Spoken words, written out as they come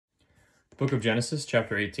Book of Genesis,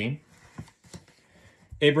 chapter 18.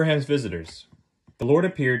 Abraham's visitors. The Lord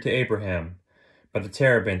appeared to Abraham by the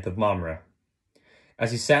terebinth of Mamre.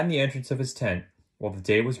 As he sat in the entrance of his tent, while the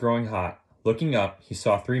day was growing hot, looking up, he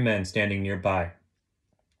saw 3 men standing nearby.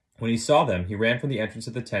 When he saw them, he ran from the entrance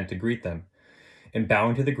of the tent to greet them, and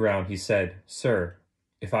bowing to the ground, he said, "Sir,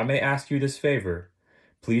 if I may ask you this favor,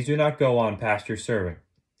 please do not go on past your servant.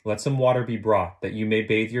 Let some water be brought, that you may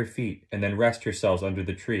bathe your feet, and then rest yourselves under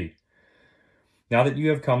the tree. Now that you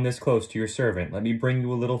have come this close to your servant, let me bring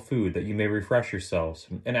you a little food, that you may refresh yourselves,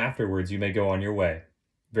 and afterwards you may go on your way."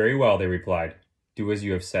 "Very well," they replied. "Do as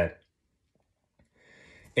you have said."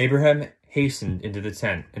 Abraham hastened into the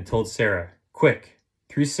tent and told Sarah, "Quick,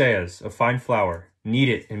 3 seahs of fine flour, knead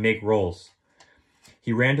it and make rolls."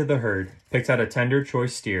 He ran to the herd, picked out a tender,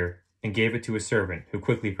 choice steer, and gave it to his servant, who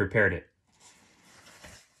quickly prepared it.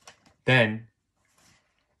 Then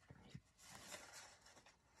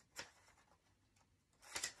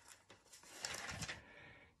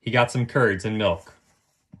he got some curds and milk,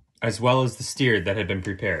 as well as the steer that had been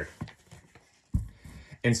prepared,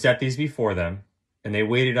 and set these before them, and they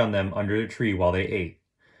waited on them under the tree while they ate.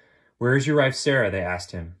 "Where is your wife Sarah?" they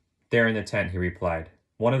asked him. "There in the tent," he replied.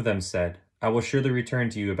 One of them said, "I will surely return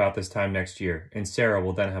to you about this time next year, and Sarah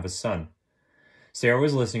will then have a son." Sarah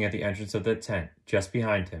was listening at the entrance of the tent, just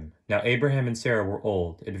behind him. Now Abraham and Sarah were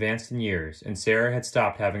old, advanced in years, and Sarah had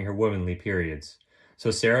stopped having her womanly periods. So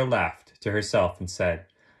Sarah laughed to herself and said,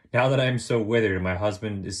 "Now that I am so withered and my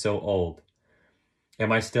husband is so old,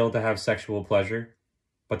 am I still to have sexual pleasure?"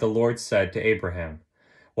 But the Lord said to Abraham,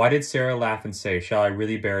 "Why did Sarah laugh and say, 'Shall I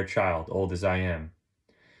really bear a child, old as I am?'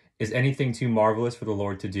 Is anything too marvelous for the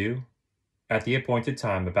Lord to do? At the appointed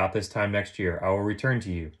time, about this time next year, I will return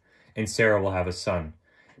to you, and Sarah will have a son."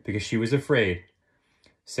 Because she was afraid,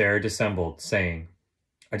 Sarah dissembled, saying,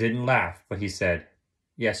 "I didn't laugh," but he said,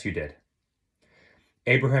 "Yes, you did."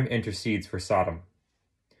 Abraham intercedes for Sodom.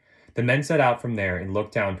 The men set out from there and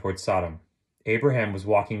looked down towards Sodom. Abraham was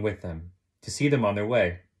walking with them, to see them on their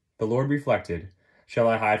way. The Lord reflected, "Shall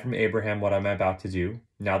I hide from Abraham what I am about to do,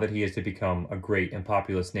 now that he is to become a great and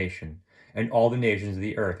populous nation, and all the nations of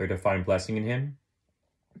the earth are to find blessing in him?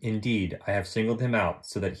 Indeed, I have singled him out,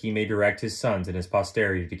 so that he may direct his sons and his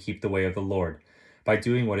posterity to keep the way of the Lord, by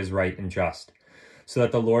doing what is right and just, so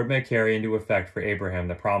that the Lord may carry into effect for Abraham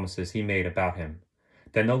the promises he made about him."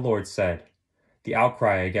 Then the Lord said, "The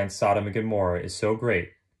outcry against Sodom and Gomorrah is so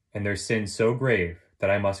great, and their sin so grave, that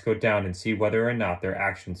I must go down and see whether or not their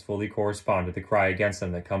actions fully correspond to the cry against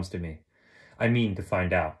them that comes to me. I mean to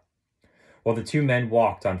find out." While the 2 men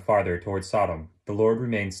walked on farther towards Sodom, the Lord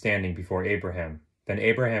remained standing before Abraham. Then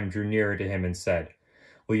Abraham drew nearer to him and said,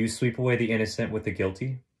 "Will you sweep away the innocent with the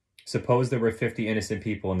guilty? Suppose there were 50 innocent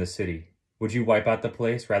people in the city. Would you wipe out the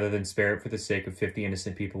place rather than spare it for the sake of 50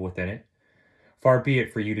 innocent people within it? Far be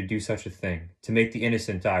it for you to do such a thing, to make the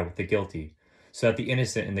innocent die with the guilty, so that the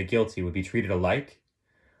innocent and the guilty would be treated alike?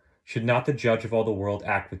 Should not the judge of all the world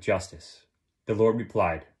act with justice?" The Lord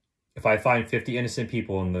replied, "If I find 50 innocent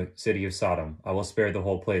people in the city of Sodom, I will spare the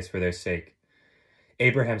whole place for their sake."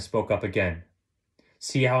 Abraham spoke up again.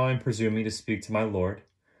 "See how I am presuming to speak to my Lord,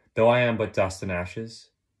 though I am but dust and ashes?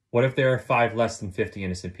 What if there are 5 less than 50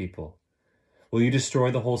 innocent people? Will you destroy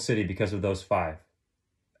the whole city because of those 5?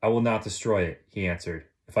 "I will not destroy it," he answered,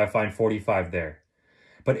 "if I find 45 there."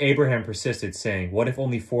 But Abraham persisted, saying, "What if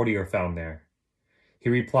only 40 are found there?" He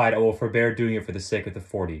replied, "I will forbear doing it for the sake of the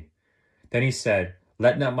 40. Then he said,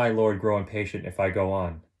 "Let not my Lord grow impatient if I go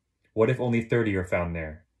on. What if only 30 are found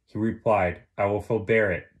there?" He replied, "I will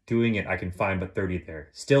forbear it. Doing it, I can find but 30 there."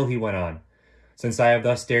 Still he went on, "Since I have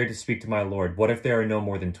thus dared to speak to my Lord, what if there are no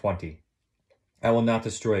more than 20? I will not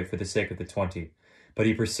destroy it for the sake of the 20. But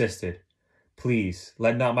he persisted, "Please,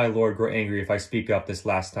 let not my Lord grow angry if I speak up this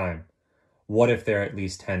last time. What if there are at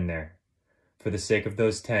least 10 there? For the sake of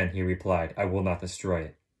those 10, he replied, I will not destroy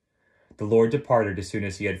it." The Lord departed as soon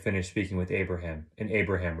as he had finished speaking with Abraham, and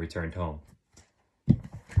Abraham returned home.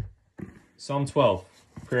 Psalm 12,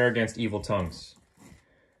 Prayer Against Evil Tongues.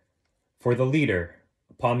 For the leader,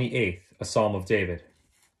 upon the 8th, a psalm of David.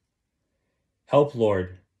 Help,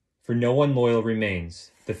 Lord, for no one loyal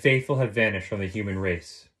remains. The faithful have vanished from the human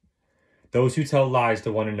race. Those who tell lies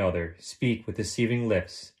to one another speak with deceiving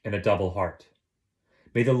lips and a double heart.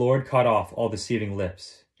 May the Lord cut off all deceiving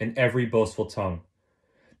lips and every boastful tongue.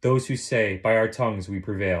 Those who say, "By our tongues we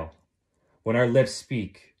prevail." When our lips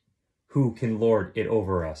speak, who can lord it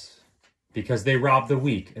over us? Because they rob the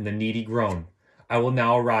weak and the needy groan. I will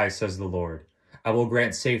now arise, says the Lord. I will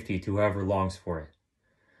grant safety to whoever longs for it.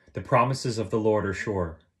 The promises of the Lord are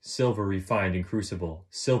sure, silver refined in crucible,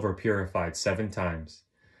 silver purified 7 times.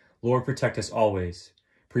 Lord, protect us always.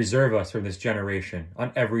 Preserve us from this generation.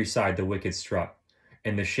 On every side the wicked strut,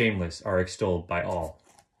 and the shameless are extolled by all.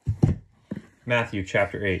 Matthew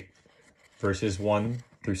chapter 8, verses 1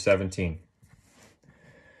 through 17.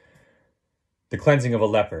 The cleansing of a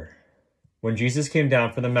leper. When Jesus came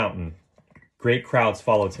down from the mountain, great crowds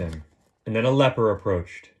followed him. And then a leper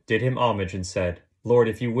approached, did him homage, and said, Lord,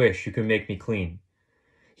 if you wish, you can make me clean.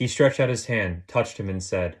 He stretched out his hand, touched him, and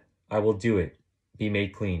said, I will do it. Be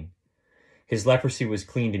made clean. His leprosy was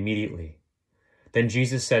cleaned immediately. Then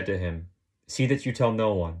Jesus said to him, See that you tell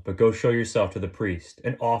no one, but go show yourself to the priest,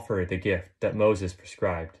 and offer the gift that Moses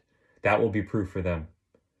prescribed. That will be proof for them.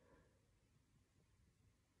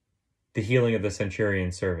 The healing of the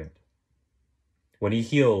centurion's servant. When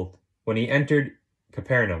he entered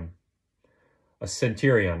Capernaum, a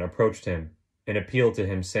centurion approached him and appealed to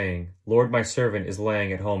him, saying, Lord, my servant is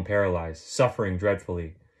lying at home paralyzed, suffering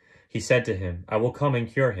dreadfully. He said to him, I will come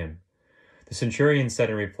and cure him. The centurion said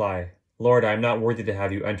in reply, Lord, I am not worthy to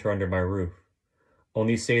have you enter under my roof.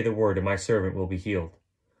 Only say the word, and my servant will be healed.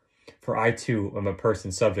 For I too am a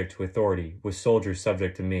person subject to authority, with soldiers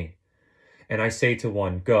subject to me. And I say to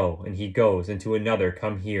one, Go, and he goes, and to another,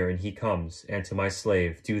 Come here, and he comes, and to my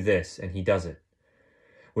slave, Do this, and he does it.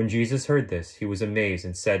 When Jesus heard this, he was amazed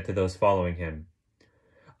and said to those following him,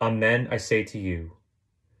 Amen, I say to you,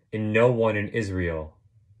 in no one in Israel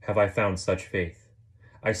have I found such faith.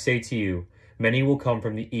 I say to you, many will come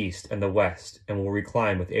from the east and the west, and will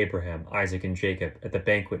recline with Abraham, Isaac, and Jacob at the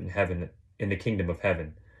banquet in heaven, in the kingdom of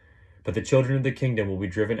heaven. But the children of the kingdom will be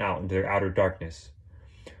driven out into their outer darkness,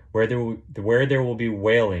 where there will be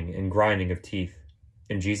wailing and grinding of teeth.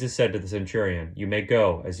 And Jesus said to the centurion, You may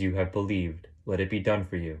go as you have believed. Let it be done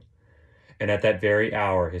for you. And at that very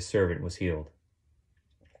hour his servant was healed.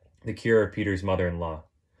 The cure of Peter's mother-in-law.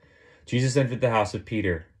 Jesus entered the house of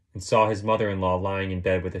Peter and saw his mother-in-law lying in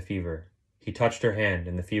bed with a fever. He touched her hand,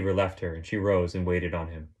 and the fever left her, and she rose and waited on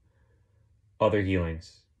him. Other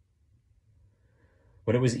healings.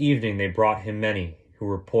 When it was evening, they brought him many who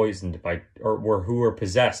were who were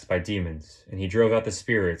possessed by demons, and he drove out the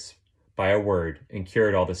spirits by a word and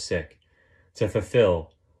cured all the sick, to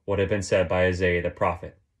fulfill what had been said by Isaiah the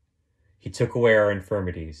prophet. He took away our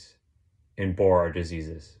infirmities and bore our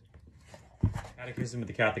diseases. Catechism of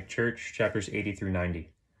the Catholic Church, chapters 80 through 90.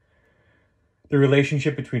 The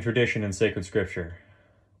relationship between tradition and sacred scripture.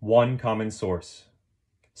 One common source.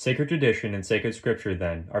 Sacred tradition and sacred scripture,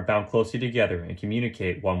 then, are bound closely together and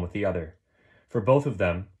communicate one with the other. For both of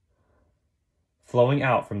them, flowing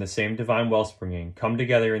out from the same divine wellspringing, come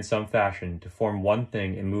together in some fashion to form one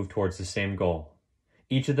thing and move towards the same goal.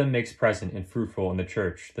 Each of them makes present and fruitful in the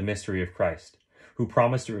Church the mystery of Christ, who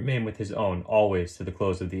promised to remain with his own always to the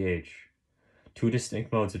close of the age. Two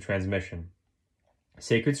distinct modes of transmission.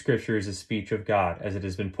 Sacred Scripture is a speech of God as it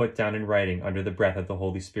has been put down in writing under the breath of the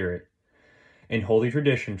Holy Spirit. And Holy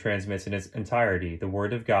Tradition transmits in its entirety the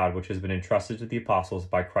Word of God which has been entrusted to the Apostles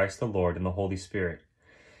by Christ the Lord and the Holy Spirit.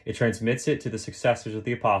 It transmits it to the successors of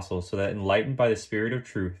the Apostles so that, enlightened by the Spirit of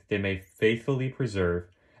truth, they may faithfully preserve,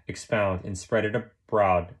 expound, and spread it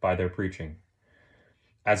abroad by their preaching.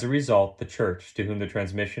 As a result, the Church, to whom the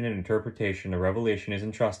transmission and interpretation of revelation is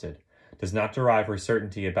entrusted, does not derive her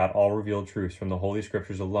certainty about all revealed truths from the Holy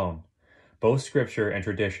Scriptures alone. Both Scripture and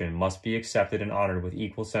tradition must be accepted and honored with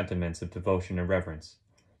equal sentiments of devotion and reverence.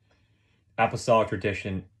 Apostolic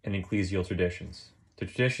tradition and ecclesial traditions. The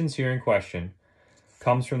traditions here in question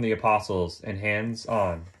comes from the apostles and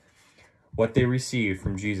hands-on what they received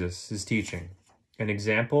from Jesus' teaching, an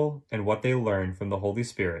example, and what they learned from the Holy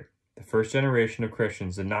Spirit. The first generation of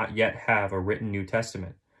Christians did not yet have a written New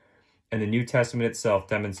Testament, and the New Testament itself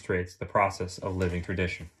demonstrates the process of living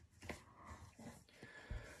tradition.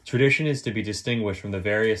 Tradition is to be distinguished from the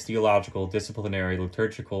various theological, disciplinary,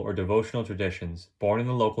 liturgical, or devotional traditions born in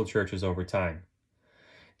the local churches over time.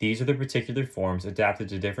 These are the particular forms adapted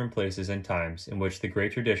to different places and times in which the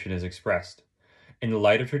great tradition is expressed. In the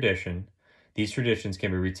light of tradition, these traditions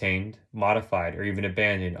can be retained, modified, or even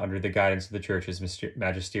abandoned under the guidance of the Church's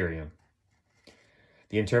magisterium.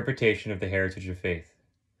 The interpretation of the heritage of faith.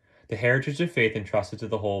 The heritage of faith entrusted to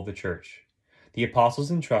the whole of the Church. The apostles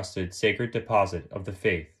entrusted sacred deposit of the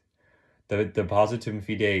faith, the depositum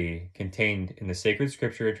fidei, contained in the sacred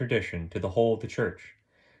scripture and tradition, to the whole of the Church.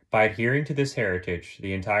 By adhering to this heritage,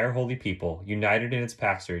 the entire holy people, united in its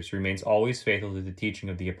pastors, remains always faithful to the teaching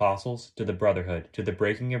of the apostles, to the brotherhood, to the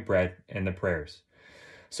breaking of bread, and the prayers.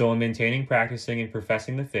 So in maintaining, practicing, and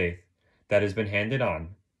professing the faith that has been handed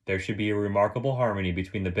on, there should be a remarkable harmony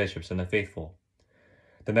between the bishops and the faithful.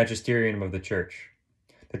 The magisterium of the Church.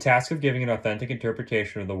 The task of giving an authentic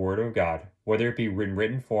interpretation of the Word of God, whether it be in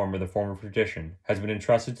written form or the form of tradition, has been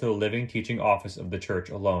entrusted to the living teaching office of the Church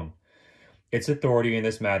alone. Its authority in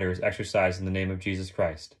this matter is exercised in the name of Jesus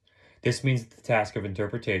Christ. This means that the task of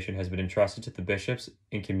interpretation has been entrusted to the bishops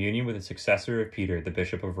in communion with the successor of Peter, the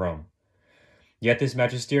Bishop of Rome. Yet this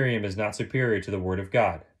magisterium is not superior to the Word of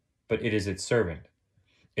God, but it is its servant.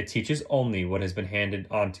 It teaches only what has been handed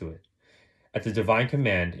on to it. At the divine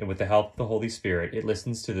command and with the help of the Holy Spirit, it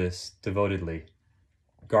listens to this devotedly,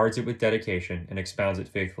 guards it with dedication, and expounds it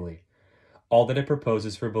faithfully. All that it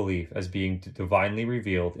proposes for belief as being divinely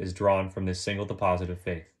revealed is drawn from this single deposit of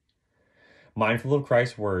faith. Mindful of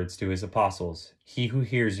Christ's words to his apostles, "He who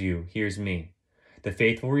hears you hears me," the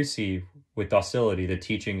faithful receive with docility the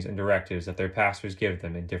teachings and directives that their pastors give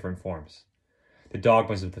them in different forms. The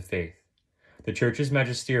dogmas of the faith. The Church's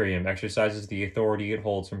magisterium exercises the authority it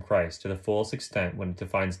holds from Christ to the fullest extent when it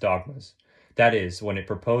defines dogmas, that is, when it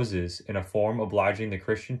proposes in a form obliging the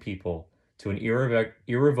Christian people to an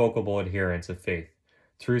irrevocable adherence of faith.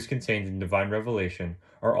 Truths contained in divine revelation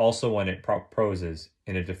are also when it proposes,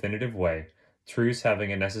 in a definitive way, truths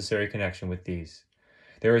having a necessary connection with these.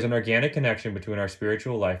 There is an organic connection between our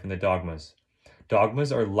spiritual life and the dogmas.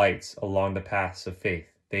 Dogmas are lights along the paths of faith.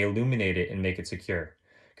 They illuminate it and make it secure.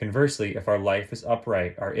 Conversely, if our life is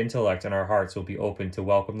upright, our intellect and our hearts will be open to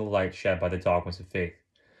welcome the light shed by the dogmas of faith.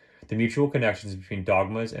 The mutual connections between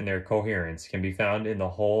dogmas and their coherence can be found in the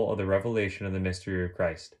whole of the revelation of the mystery of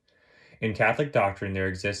Christ. In Catholic doctrine, there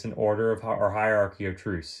exists an order of or hierarchy of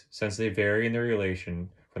truths, since they vary in their relation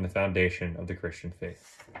from the foundation of the Christian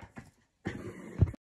faith.